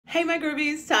Hey my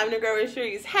groupies, time to grow with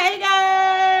Cherice. Hey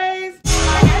guys!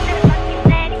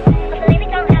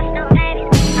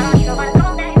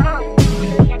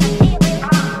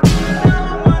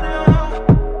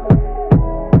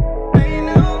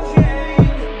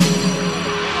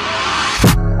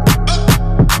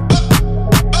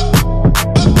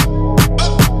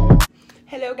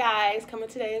 Hello guys, coming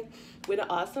today with an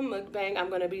awesome mukbang. I'm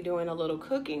going to be doing a little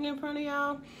cooking in front of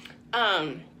y'all.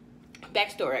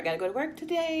 Backstory, I gotta go to work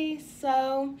today,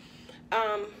 so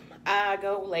I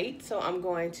go late, so I'm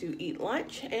going to eat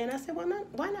lunch, and I said,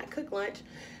 why not cook lunch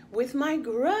with my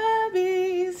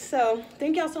grubbies? So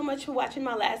thank y'all so much for watching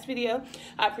my last video.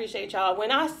 I appreciate y'all.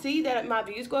 When I see that my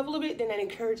views go up a little bit, then that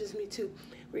encourages me to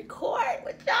record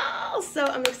with y'all, so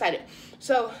I'm excited.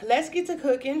 So let's get to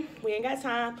cooking. We ain't got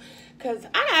time because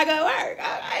I gotta go to work.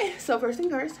 All right, so first thing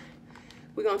first,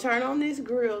 we're gonna turn on this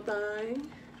grill thing.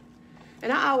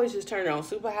 And I always just turn it on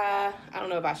super high. I don't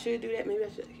know if I should do that. Maybe I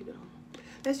should keep it on.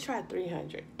 Let's try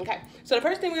 300. Okay, so the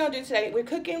first thing we're gonna do today, we're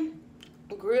cooking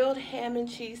grilled ham and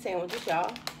cheese sandwiches,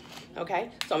 y'all.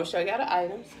 Okay, so I'm gonna show y'all the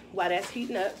items while that's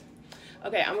heating up.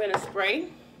 Okay, I'm gonna spray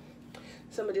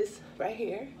some of this right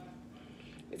here.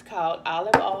 It's called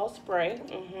olive oil spray.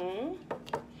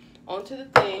 Onto the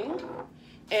thing.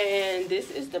 And this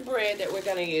is the bread that we're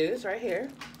gonna use right here.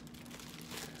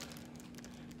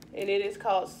 And it is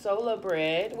called Sola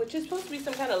bread, which is supposed to be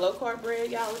some kind of low-carb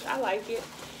bread, y'all, which I like it.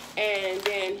 And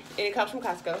then it comes from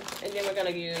Costco. And then we're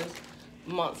going to use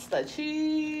Monster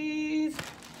cheese,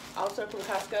 also from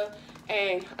Costco.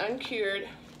 And uncured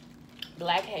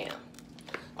black ham,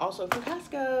 also from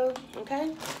Costco,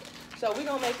 okay? So we're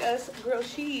going to make us grilled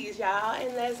cheese, y'all,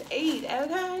 and let's eat,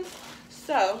 okay?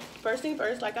 So, first thing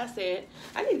first, like I said,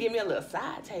 I need to give me a little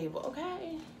side table,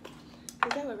 okay?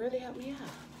 Because that would really help me out.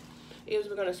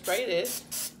 We're going to spray this.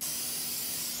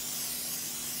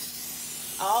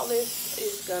 All this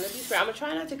is going to be sprayed. I'm going to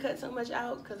try not to cut so much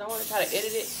out because I want to try to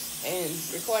edit it and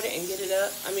record it and get it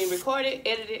up. I mean, record it,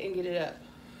 edit it, and get it up.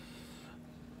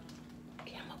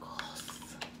 Chemicals.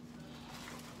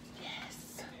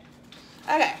 Yes.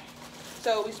 Okay.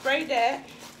 So we sprayed that.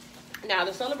 Now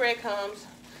the Sola bread comes.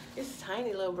 It's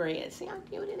tiny little bread. See how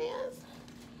cute it is?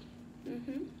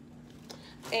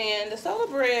 And the Sola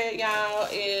bread, y'all,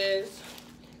 is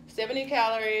 70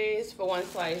 calories for one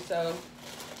slice. So,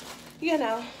 you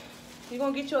know, you're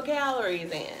going to get your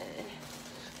calories in.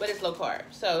 But it's low carb.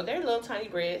 So, they're little tiny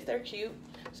breads. They're cute.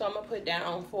 So, I'm going to put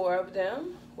down 4 of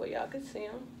them where y'all can see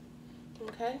them.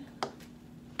 Okay.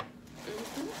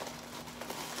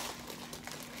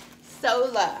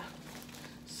 Sola.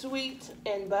 Sweet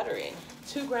and buttery.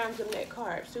 2 grams of net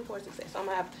carbs. 2, 4, 6, 8. So, I'm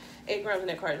going to have 8 grams of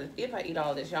net carbs if I eat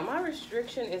all this, y'all. My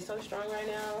restriction is so strong right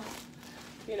now,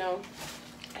 you know,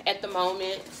 at the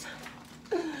moment.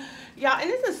 Y'all, and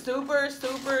this is super,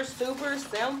 super, super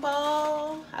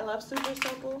simple. I love super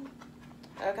simple.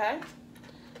 Okay.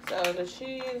 So the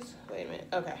cheese, wait a minute.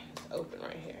 Okay, it's open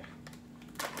right here.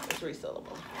 It's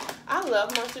resealable. I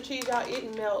love Monster cheese, y'all.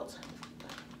 It melts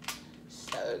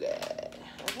so good.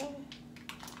 Okay.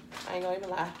 I ain't gonna even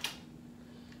lie.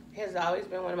 Has always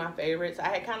been one of my favorites. I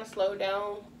had kind of slowed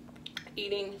down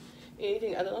eating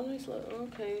anything other than slow.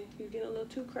 Okay, you're getting a little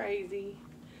too crazy.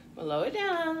 But lower it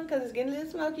down because it's getting a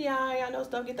little smoky, y'all. Y'all know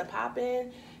stuff get to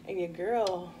popping, and your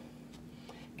girl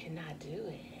cannot do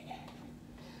it.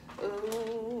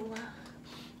 Ooh,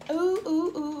 ooh,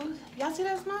 ooh, ooh. Y'all see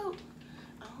that smoke?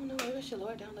 I don't know. Maybe I should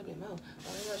lower it down a little bit more.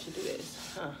 Or maybe I should do this.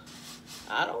 Huh?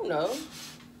 I don't know.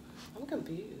 I'm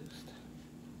confused.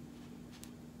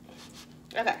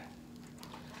 Okay.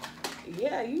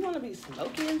 Yeah, you want to be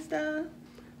smoky and stuff?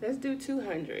 Let's do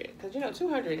 200. Because, you know,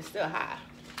 200 is still high.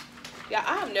 Yeah,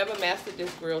 I have never mastered this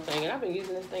grill thing. And I've been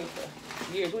using this thing for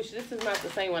years. Which this is not the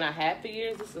same one I had for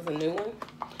years. This is a new one.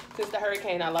 Since the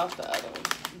hurricane, I lost the other one.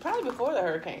 Probably before the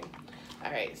hurricane.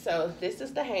 Alright, so this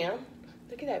is the ham.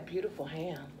 Look at that beautiful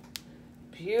ham.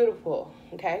 Beautiful.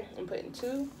 Okay, I'm putting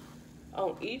 2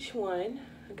 on each one.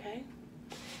 Okay.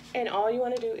 And all you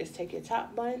want to do is take your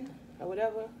top bun or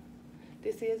whatever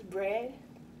this is, bread,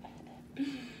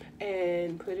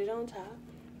 and put it on top.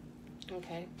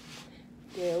 Okay,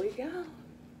 there we go.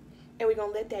 And we're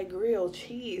gonna let that grilled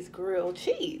cheese.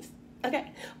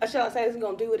 Okay, or shall I say it's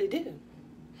gonna do what it do?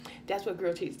 That's what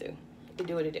grilled cheese do. It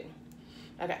do what it do.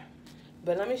 Okay,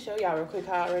 but let me show y'all real quick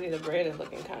how already the bread is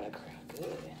looking kind of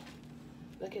good.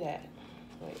 Look at that.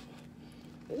 Wait,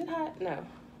 is it hot? No,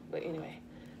 but anyway,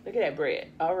 look at that bread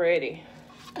already.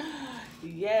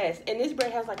 Yes, and this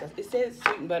bread has like it says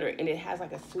sweet and buttery, and it has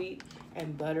like a sweet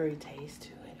and buttery taste to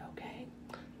it, okay?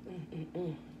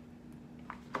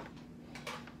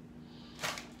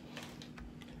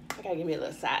 I gotta give me a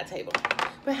little side table.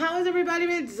 But how has everybody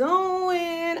been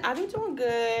doing? I've been doing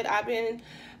good. I've been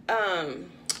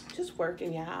just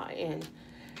working, y'all, and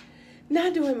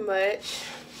not doing much.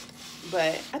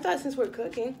 But I thought since we're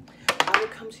cooking, I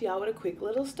would come to y'all with a quick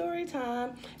little story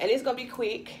time. And it's going to be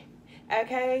quick,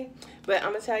 okay? But I'm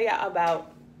going to tell y'all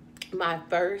about my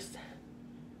first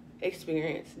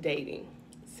experience dating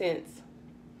since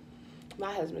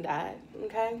my husband died,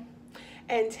 okay?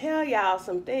 And tell y'all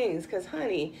some things, because,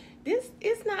 honey,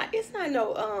 it's not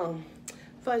no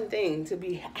fun thing to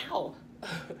be out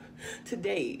to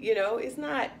date, you know? It's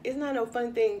not no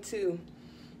fun thing to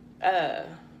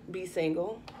be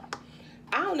single.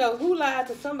 I don't know who lied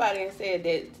to somebody and said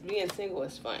that being single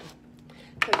is fun,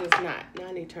 because it's not. Now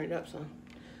I need to turn it up some.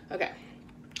 Okay.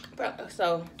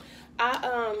 So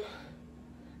I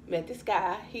met this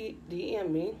guy. He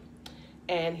DM'd me,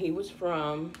 and he was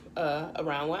from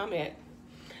around where I'm at.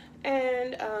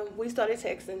 And we started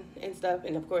texting and stuff.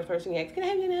 And of course, first thing he asked, "Can I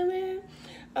have your number?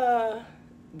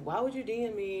 Why would you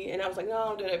DM me?" And I was like, "No, I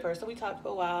don't do that first." So we talked for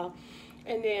a while.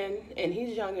 And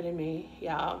he's younger than me,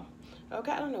 y'all.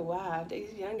 Okay, I don't know why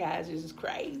these young guys are just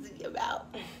crazy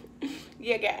about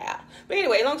your gal. But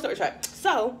anyway, long story short.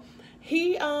 So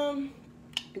he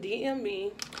DM'd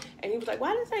me, and he was like,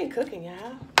 "Why this ain't cooking,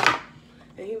 y'all?"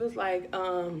 And he was like,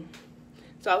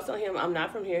 so I was telling him, "I'm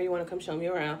not from here. You want to come show me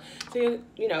around?" So,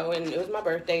 you know, and it was my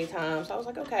birthday time. So I was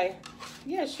like, "Okay,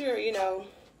 yeah, sure, you know,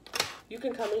 you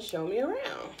can come and show me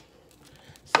around."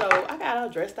 So I got all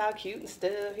dressed out cute and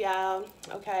stuff, y'all.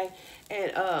 Okay.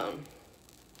 And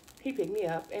he picked me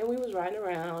up, and we was riding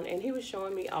around, and he was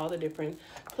showing me all the different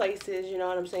places, you know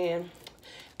what I'm saying?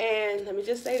 And let me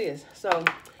just say this. So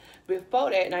before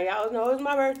that, now y'all know it was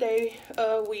my birthday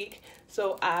week,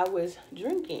 so I was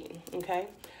drinking, okay?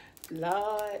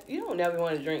 Lord, you don't never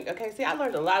want to drink, okay? See, I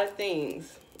learned a lot of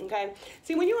things, okay?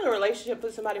 See, when you're in a relationship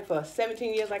with somebody for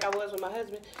 17 years like I was with my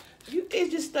husband,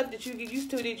 it's just stuff that you get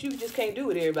used to that you just can't do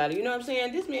with everybody, you know what I'm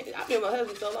saying? This man, I've been with my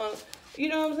husband so long, you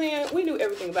know what I'm saying? We knew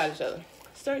everything about each other.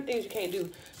 Certain things you can't do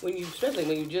especially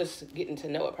when you just getting to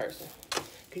know a person,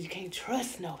 because you can't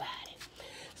trust nobody.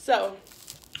 So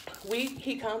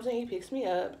he comes and he picks me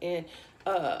up, and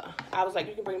I was like,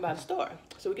 "You can bring him by the store."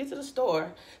 So we get to the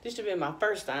store. This should have been my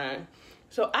first time.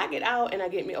 So I get out and I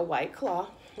get me a White Claw,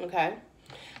 okay?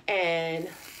 And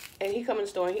he come in the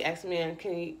store and he asks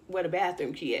me, where the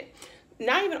bathroom key at?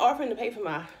 Not even offering to pay for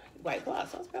my White Claw.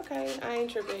 So I was like, okay, I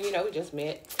ain't tripping. You know, we just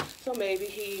met. So maybe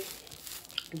he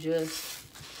just,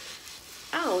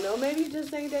 I don't know, maybe he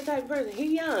just ain't that type of person.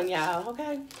 He young, y'all,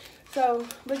 okay? So,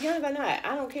 but young or not,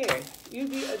 I don't care. You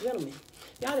be a gentleman.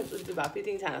 Y'all done flipped it about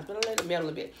 15 times, but I'm letting it meddle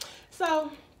a bit.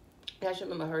 So I should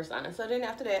remember her sign. So then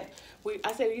after that,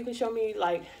 I said, "You can show me,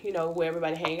 like, you know, where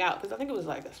everybody hang out." Because I think it was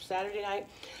like a Saturday night.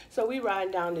 So we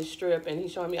riding down this strip, and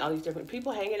he's showing me all these different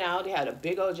people hanging out. They had a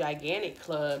big old gigantic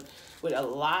club with a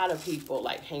lot of people,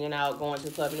 like, hanging out, going to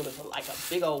the club. And it was like a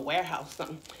big old warehouse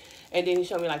something. And then he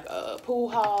showed me, like,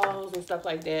 pool halls and stuff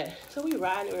like that. So we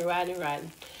riding.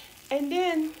 And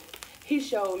then he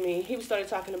showed me, he started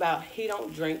talking about he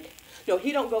don't drink. No,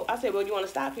 he don't go. I said, "Well, you want to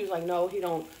stop?" He was like, "No, he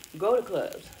don't go to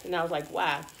clubs." And I was like,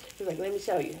 "Why?" He was like, "Let me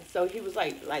show you." So he was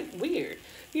like weird.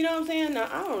 You know what I'm saying? Now,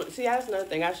 I don't, see, that's another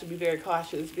thing. I should be very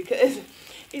cautious because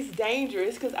it's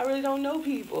dangerous, because I really don't know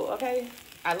people, okay?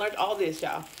 I learned all this,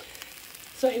 y'all.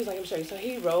 So he was like, "I'm sure." So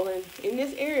he rolling in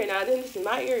this area. Now, this is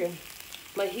my area,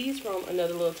 but he's from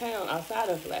another little town outside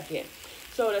of Lafayette.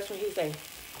 So that's what he say,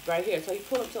 right here. So he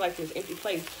pulled up to like this empty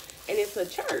place, and it's a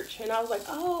church. And I was like,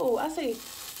 "Oh," I say,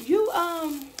 "You,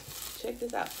 check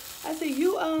this out." I said,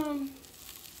 you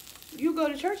go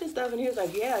to church and stuff?" And he was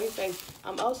like, "Yeah." He said,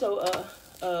 "I'm also,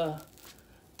 I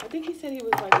think he said he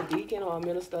was like a deacon or a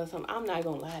minister or something. I'm not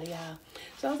going to lie to y'all."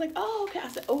 So I was like, "Oh, okay." I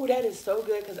said, "Oh, that is so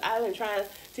good," because I've been trying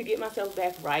to get myself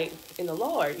back right in the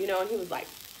Lord, you know. And he was like,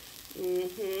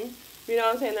 "Mm-hmm." You know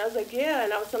what I'm saying? And I was like, "Yeah."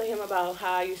 And I was telling him about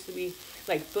how I used to be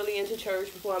like fully into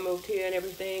church before I moved here and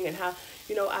everything, and how,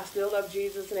 you know, I still love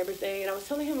Jesus and everything. And I was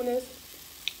telling him this.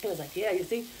 He was like, "Yeah, you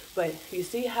see, but you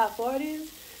see how far it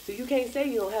is? So you can't say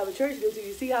you don't have a church to go to.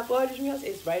 You see how far it is from your house?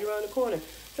 It's right around the corner."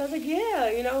 So I was like, "Yeah,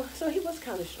 you know." So he was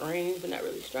kind of strange, but not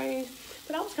really strange.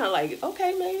 But I was kind of like,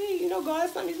 okay, maybe, you know, God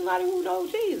sent me somebody who knows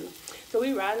Jesus. So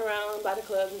we riding around by the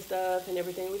clubs and stuff and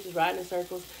everything. We just riding in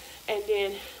circles. And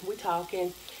then we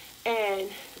talking.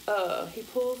 And he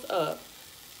pulls up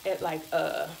at like,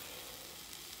 I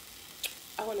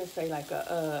want to say like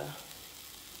a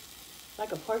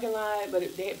parking lot,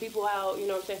 but they had people out, you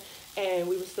know what I'm saying? And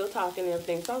we were still talking and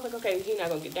everything. So I was like, okay, he's not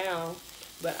going to get down,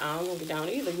 but I don't going to get down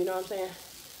either, you know what I'm saying?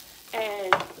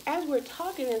 And as we're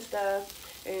talking and stuff,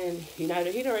 and he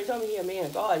already told me he a man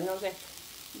of God, you know what I'm saying?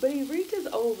 But he reaches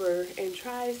over and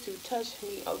tries to touch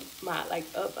me up my, like,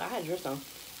 up. I had dress on.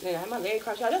 And I had my leg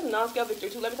crossed. Y'all, that's a non-scale victory,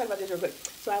 too. Let me talk about this real quick.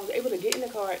 So I was able to get in the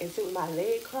car and sit with my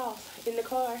leg crossed in the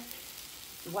car.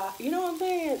 Wow. You know what I'm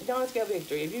saying? Non-scale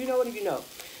victory. If you know it, if you know.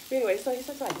 But anyway, so he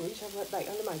starts, like, reach up, like,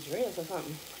 under my dress or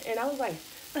something. And I was like,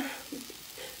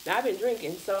 now I've been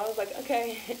drinking. So I was like,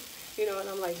 okay. You know, and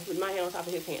I'm like, with my hand on top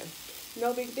of his hand.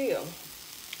 No big deal.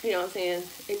 You know what I'm saying?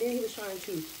 And then he was trying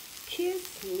to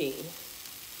kiss me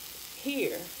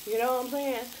here. You know what I'm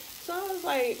saying? So I was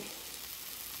like,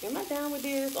 am I down with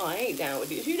this or I ain't down with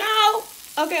this? You know?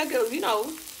 Okay, because, you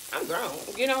know, I'm grown.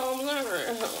 You know what I'm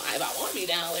saying? If I want to be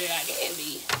down there, I can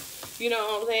be. You know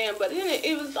what I'm saying? But then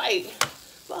it was like,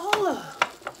 but hold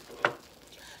up.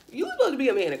 You supposed to be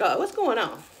a man of God. What's going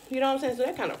on? You know what I'm saying? So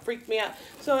that kind of freaked me out.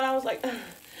 So I was like,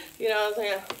 you know what I'm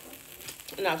saying?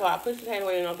 And so I pushed his hand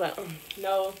away and I was like,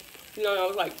 no. You know, and I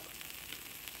was like,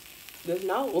 just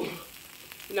no.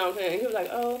 You know what I'm saying? And he was like,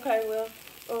 oh, okay, well,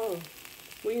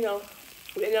 you know.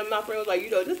 And then my friend was like, you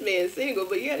know, this man's single.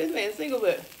 But yeah, this man's single,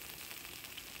 but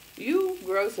you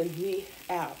grossing me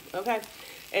out, okay?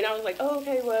 And I was like, oh,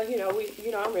 okay, well, you know,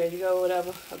 I'm ready to go,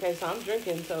 whatever. Okay, so I'm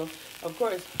drinking, so, of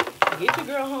course, get your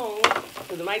girl home,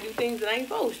 because it might do things that I ain't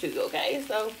supposed to, okay?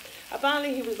 So,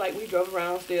 he was like, we drove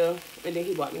around still, and then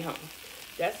he brought me home.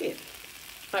 That's it.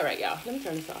 All right, y'all, let me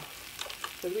turn this off,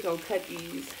 because we're going to cut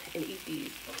these and eat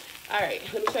these. All right,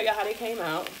 let me show y'all how they came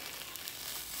out.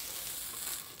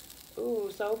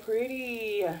 Ooh, so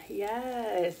pretty.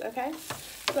 Yes, okay.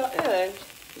 So,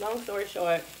 long story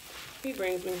short, he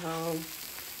brings me home.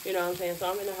 You know what I'm saying?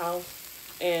 So I'm in the house,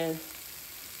 and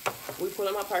we pull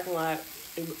in my parking lot,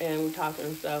 and we talking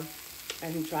and stuff.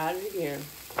 And he tried it again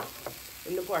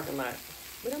in the parking lot.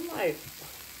 But I'm like,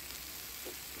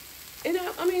 and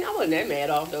I wasn't that mad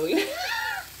off, though. I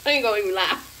ain't gonna even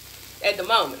lie at the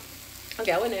moment.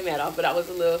 Okay, I wasn't that mad off, but I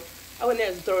wasn't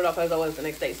there to throw it off as I was the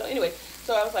next day. So anyway,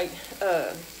 so I was like,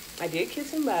 I did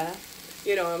kiss him bye.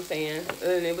 You know what I'm saying?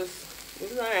 And it was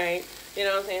all right. You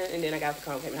know what I'm saying? And then I got the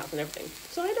car and came to the house and everything.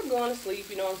 So I ended up going to sleep,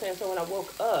 you know what I'm saying? So when I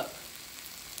woke up,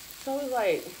 so it was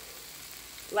like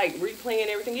replaying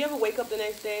everything. You ever wake up the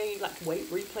next day and you like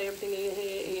replay everything in your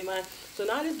head, in your mind? So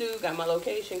now this dude got my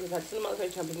location, because I sent him my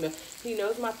location. He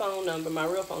knows my phone number, my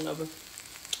real phone number,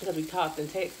 because we talked and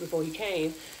texted before he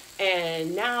came.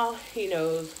 And now he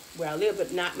knows where I live,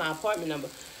 but not my apartment number.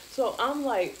 So I'm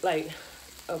like,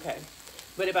 okay.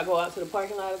 But if I go out to the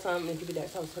parking lot or something, it could be that.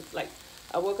 So I was like,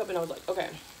 I woke up and I was like, okay,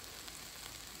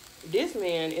 this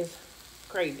man is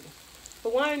crazy. For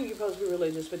one, you're supposed to be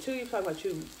religious. For two, you're talking about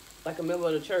you like a member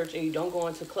of the church, and you don't go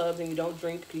into clubs and you don't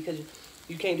drink because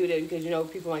you can't do that because, you know,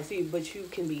 people might see you. But you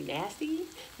can be nasty.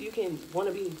 You can want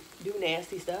to do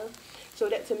nasty stuff. So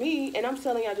that, to me, and I'm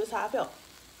telling y'all just how I felt.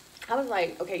 I was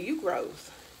like, okay, you gross.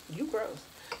 You gross.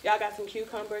 Y'all got some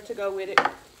cucumber to go with it.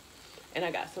 And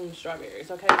I got some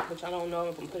strawberries, okay? Which I don't know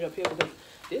if I'm putting it up here because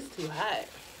this is too hot.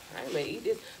 I ain't gonna eat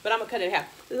this, but I'm gonna cut it in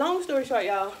half. Long story short,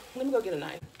 y'all, let me go get a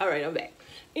knife. All right, I'm back.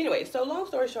 Anyway, so long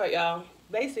story short, y'all,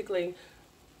 basically,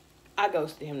 I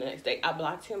ghosted him the next day. I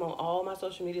blocked him on all my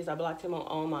social medias. I blocked him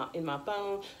in my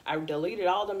phone. I deleted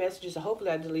all the messages. So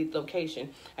hopefully I deleted location.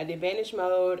 I did vanish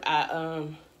mode. I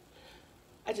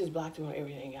just blocked him on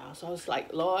everything, y'all. So I was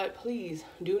like, Lord, please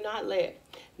do not let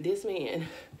this man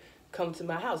come to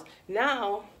my house.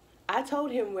 Now, I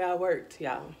told him where I worked,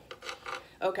 y'all.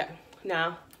 Okay,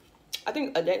 now, I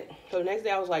think so the next day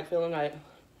I was like feeling like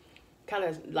kind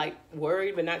of like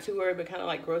worried, but not too worried, but kind of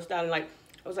like grossed out. And like,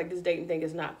 I was like, this dating thing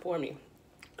is not for me.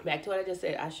 Back to what I just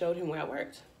said, I showed him where I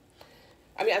worked.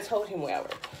 I told him where I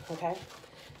worked, okay?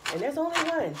 And there's only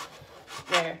one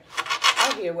where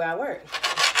where I work.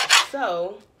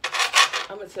 So,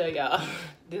 I'm going to tell y'all,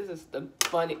 this is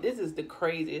the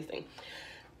craziest thing.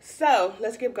 So,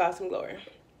 let's give God some glory.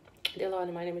 Dear Lord,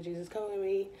 in my name of Jesus, cover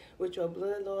me with your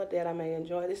blood, Lord, that I may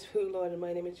enjoy this food, Lord. In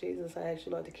my name of Jesus, I ask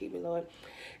you, Lord, to keep me, Lord,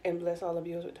 and bless all of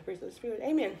you with the fruits of the Spirit.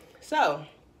 Amen. So,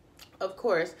 of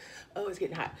course, oh, it's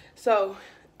getting hot. So,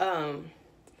 I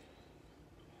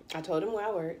told him where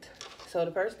I worked. So,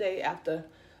 the first day after,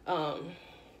 after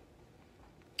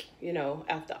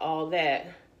all that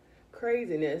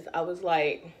craziness, I was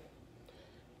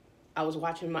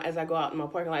watching as I go out in my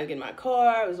parking lot, get in my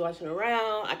car. I was watching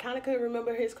around. I kind of couldn't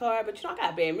remember his car, but I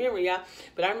got a bad memory, y'all.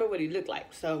 But I remember what he looked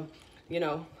like. So,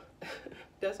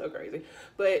 that's so crazy.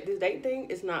 But this date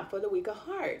thing is not for the weak of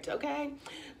heart, okay?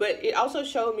 But it also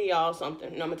showed me y'all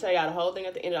something. And I'm going to tell y'all the whole thing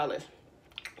at the end of all this.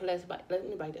 Let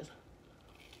me bite this.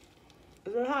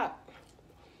 Is it hot?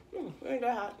 It ain't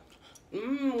that hot.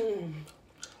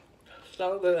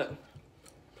 So good.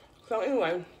 So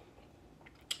anyway,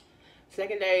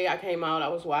 Second day I came out, I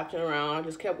was watching around. I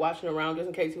just kept watching around just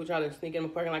in case he would try to sneak in the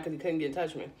parking lot because he couldn't get in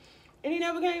touch with me. And he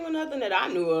never came with nothing that I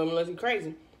knew of unless he's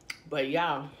crazy. But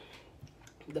y'all,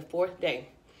 the fourth day.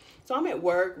 So I'm at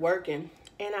work, working,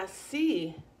 and I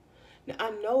see, now I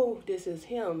know this is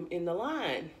him in the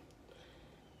line.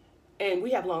 And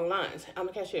we have long lines. I'm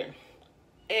a cashier.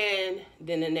 And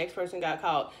then the next person got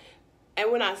called. And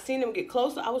when I seen him get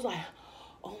closer, I was like,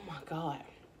 oh my God.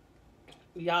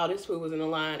 Y'all, this fool was in the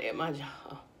line at my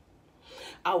job.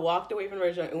 I walked away from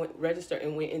the register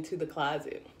and went into the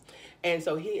closet. And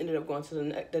so he ended up going to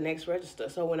the next register.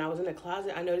 So when I was in the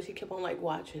closet, I noticed he kept on like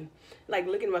watching, like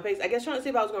looking at my face. I guess trying to see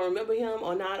if I was going to remember him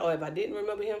or not, or if I didn't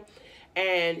remember him.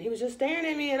 And he was just staring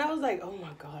at me, and I was like, oh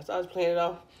my gosh. So I was playing it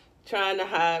off, trying to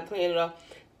hide, playing it off.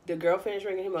 The girl finished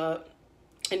ringing him up,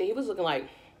 and he was looking like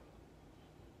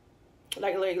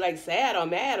sad or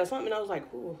mad or something. And I was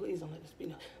like, ooh, please don't let this be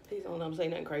no. Please don't let him say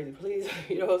nothing crazy, please.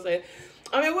 You know what I'm saying?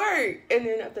 I'm at work. And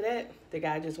then after that, the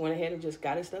guy just went ahead and just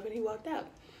got his stuff and he walked out.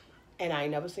 And I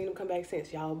ain't never seen him come back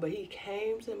since, y'all. But he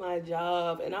came to my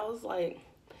job, and I was like,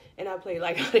 and I played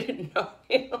like I didn't know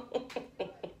him.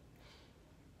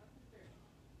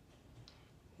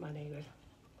 My neighbor.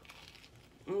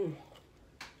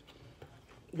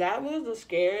 That was the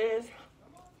scariest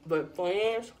but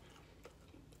funniest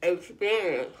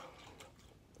experience.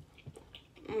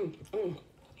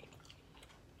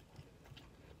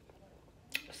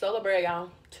 Celebrate,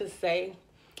 y'all, to say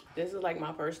this is like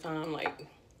my first time, like,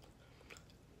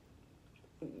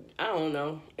 I don't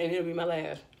know, and it'll be my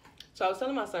last. So I was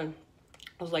telling my son,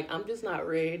 I was like, I'm just not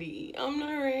ready. I'm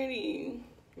not ready.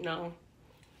 No.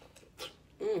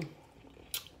 This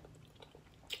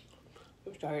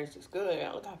Cherice is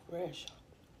good. Look how fresh.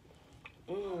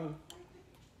 So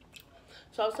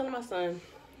I was telling my son,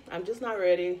 I'm just not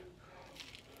ready.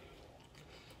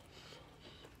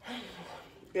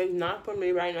 It's not for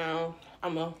me right now.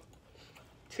 I'm gonna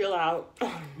chill out.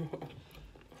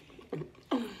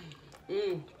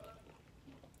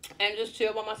 And just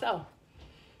chill by myself.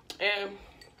 And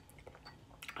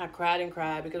I cried and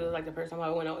cried because it was like the first time I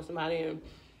went out with somebody, and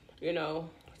you know,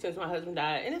 since my husband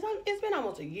died. And it's been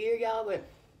almost a year, y'all, but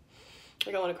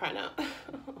I don't want to cry now.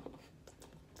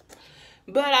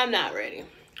 But I'm not ready.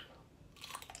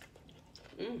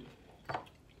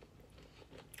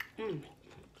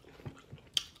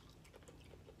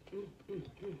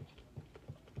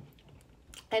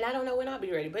 And I don't know when I'll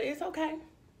be ready, but it's okay.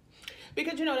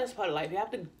 Because, you know, that's part of life. You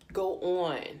have to go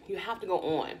on. You have to go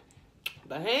on.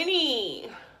 But, honey,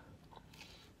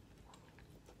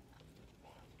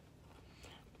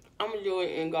 I'm going to do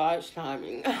it in God's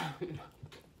timing.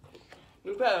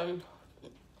 Because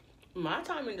my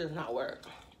timing does not work.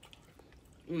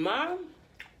 My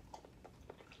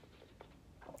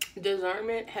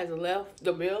discernment has left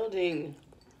the building.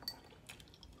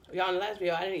 Y'all, in the last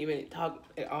video, I didn't even talk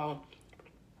at all.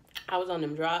 I was on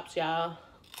them drops, y'all.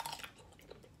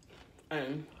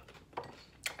 And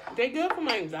they good for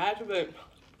my anxiety, but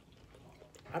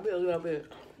I be a little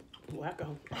bit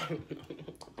wacko.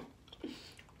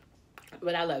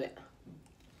 But I love it.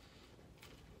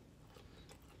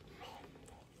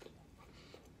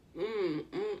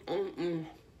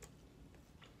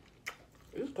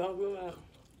 It's so good.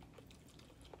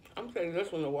 I'm taking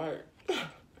this one to work.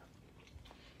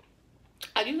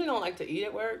 I usually don't like to eat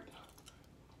at work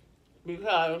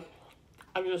because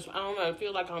I don't know, I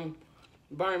feel like I'm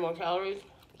burning more calories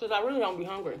because I really don't be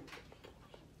hungry.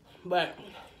 But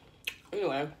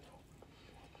anyway,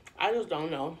 I just don't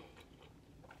know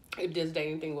if this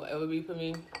dating thing will ever be for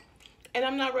me. And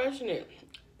I'm not rushing it.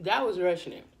 That was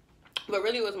rushing it. But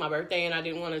really, it was my birthday, and I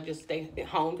didn't want to just stay at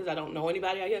home because I don't know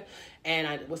anybody out here. And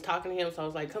I was talking to him, so I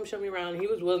was like, come show me around. And he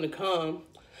was willing to come.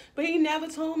 But he never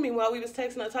told me while we was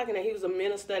texting or talking that he was a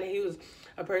minister, that he was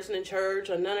a person in church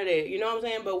or none of that. You know what I'm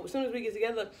saying? But as soon as we get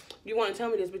together, you want to tell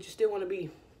me this, but you still want to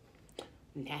be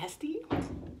nasty?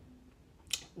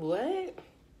 What?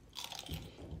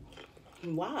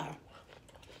 Why?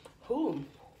 Who?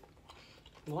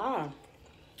 Why?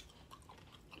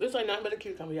 This ain't nothing but a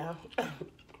cucumber, y'all.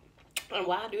 And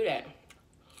why do that?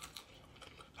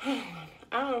 I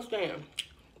don't understand.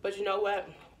 But you know what?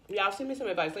 Y'all send me some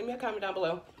advice. Leave me a comment down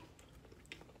below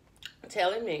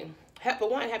telling me. For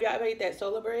one, have y'all ever ate that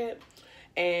solar bread?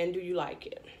 And do you like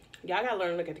it? Y'all gotta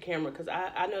learn to look at the camera, because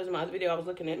I noticed in my other video I was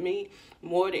looking at me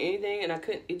more than anything, and I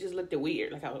couldn't, it just looked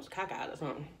weird, like I was cockeyed or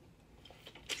something.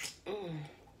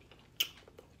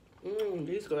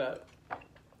 These good.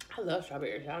 I love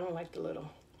strawberries. I don't like the little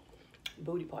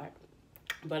booty part,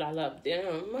 but I love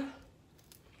them.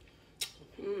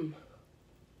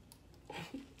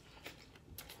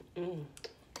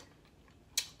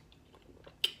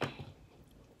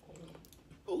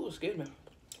 Ooh, excuse me.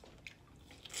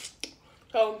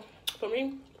 So, for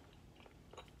me,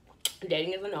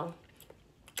 dating is a no.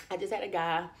 I just had a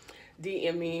guy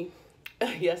DM me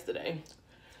yesterday.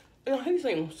 You know, he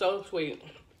seemed so sweet.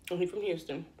 He's from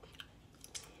Houston.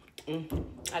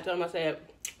 I told him,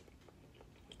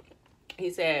 he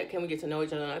said, can we get to know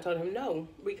each other? And I told him no,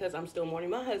 because I'm still mourning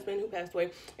my husband who passed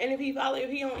away. And if he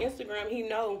on Instagram, he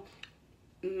know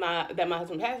that my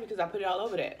husband passed because I put it all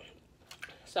over that.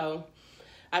 So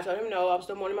I told him no, I'm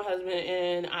still mourning my husband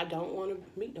and I don't want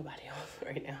to meet nobody else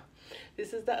right now.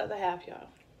 This is the other half, y'all.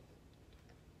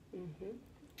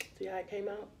 See how it came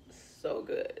out? So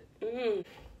good.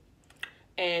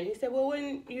 And he said, well,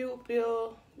 wouldn't you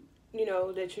feel, you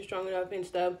know, that you're strong enough and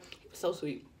stuff? He was so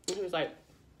sweet. And he was like,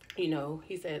 you know,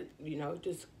 he said, you know,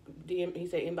 just DM, he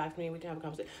said, inbox me and we can have a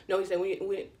conversation. No, he said,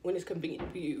 when it's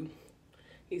convenient for you.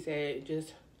 He said,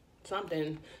 just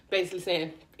something, basically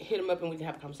saying, hit him up and we can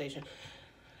have a conversation.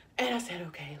 And I said,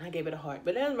 okay, and I gave it a heart.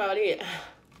 But that's about it.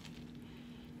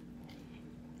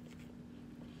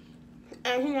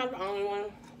 And he's not the only one.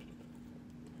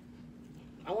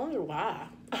 I wonder why.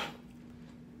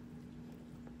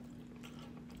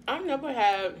 I've never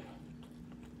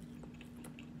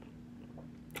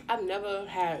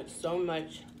had so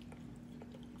much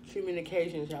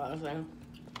communication, y'all, as I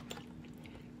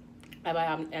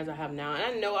have now. And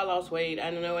I know I lost weight. I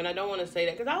don't know, and I don't want to say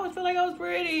that because I always feel like I was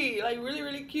pretty, like really,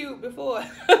 really cute before.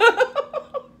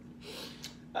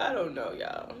 I don't know,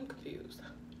 y'all. I'm confused.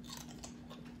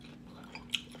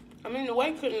 I mean, the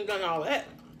weight couldn't have done all that.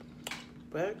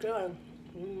 But it could.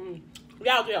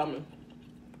 Y'all tell me.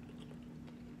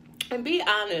 And be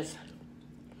honest.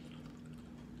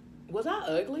 Was I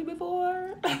ugly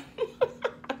before?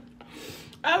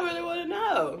 I really want to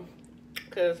know.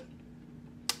 Because,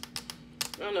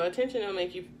 I don't know, attention will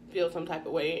make you feel some type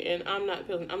of way. And I'm not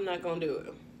going to do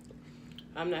it.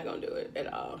 I'm not going to do it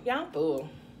at all. Y'all, I'm full.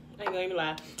 I ain't going to even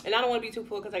lie. And I don't want to be too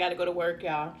full because I got to go to work,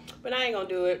 y'all. But I ain't going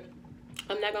to do it.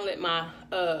 I'm not going to let my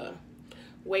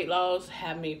weight loss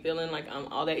have me feeling like I'm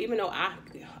all that. Even though I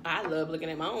love looking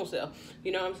at my own self.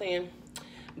 You know what I'm saying?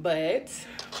 But,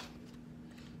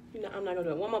 you know, I'm not going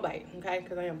to do it. One more bite, okay?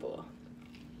 Because I am full.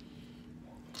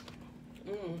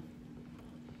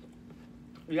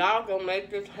 Y'all gonna make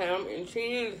this ham and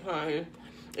cheese, honey.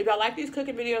 If y'all like these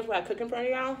cooking videos where I cook in front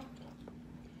of y'all,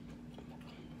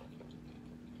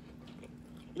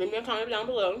 leave me a comment down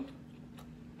below.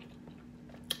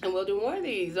 And we'll do more of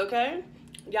these, okay?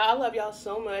 Y'all, I love y'all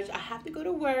so much. I have to go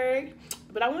to work.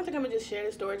 But I wanted to come and just share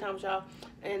this story time with y'all.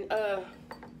 And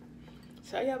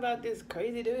tell y'all about this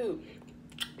crazy dude.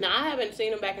 Now, I haven't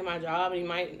seen him back in my job. And he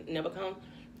might never come.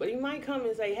 But he might come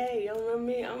and say, hey, you don't remember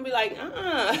me? I'm going to be like,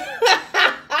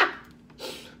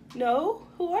 no,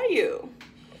 who are you?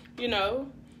 You know?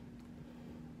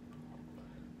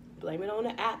 Blame it on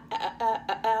the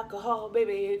alcohol,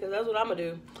 baby. Because that's what I'm going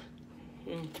to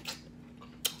do.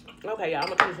 Okay, y'all, I'm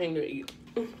going to continue to eat.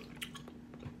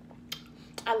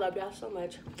 I love y'all so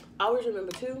much. Always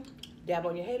remember to dab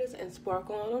on your haters and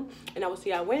sparkle on them. And I will see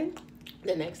y'all when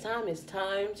the next time it's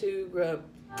time to grub.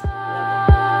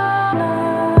 Love you.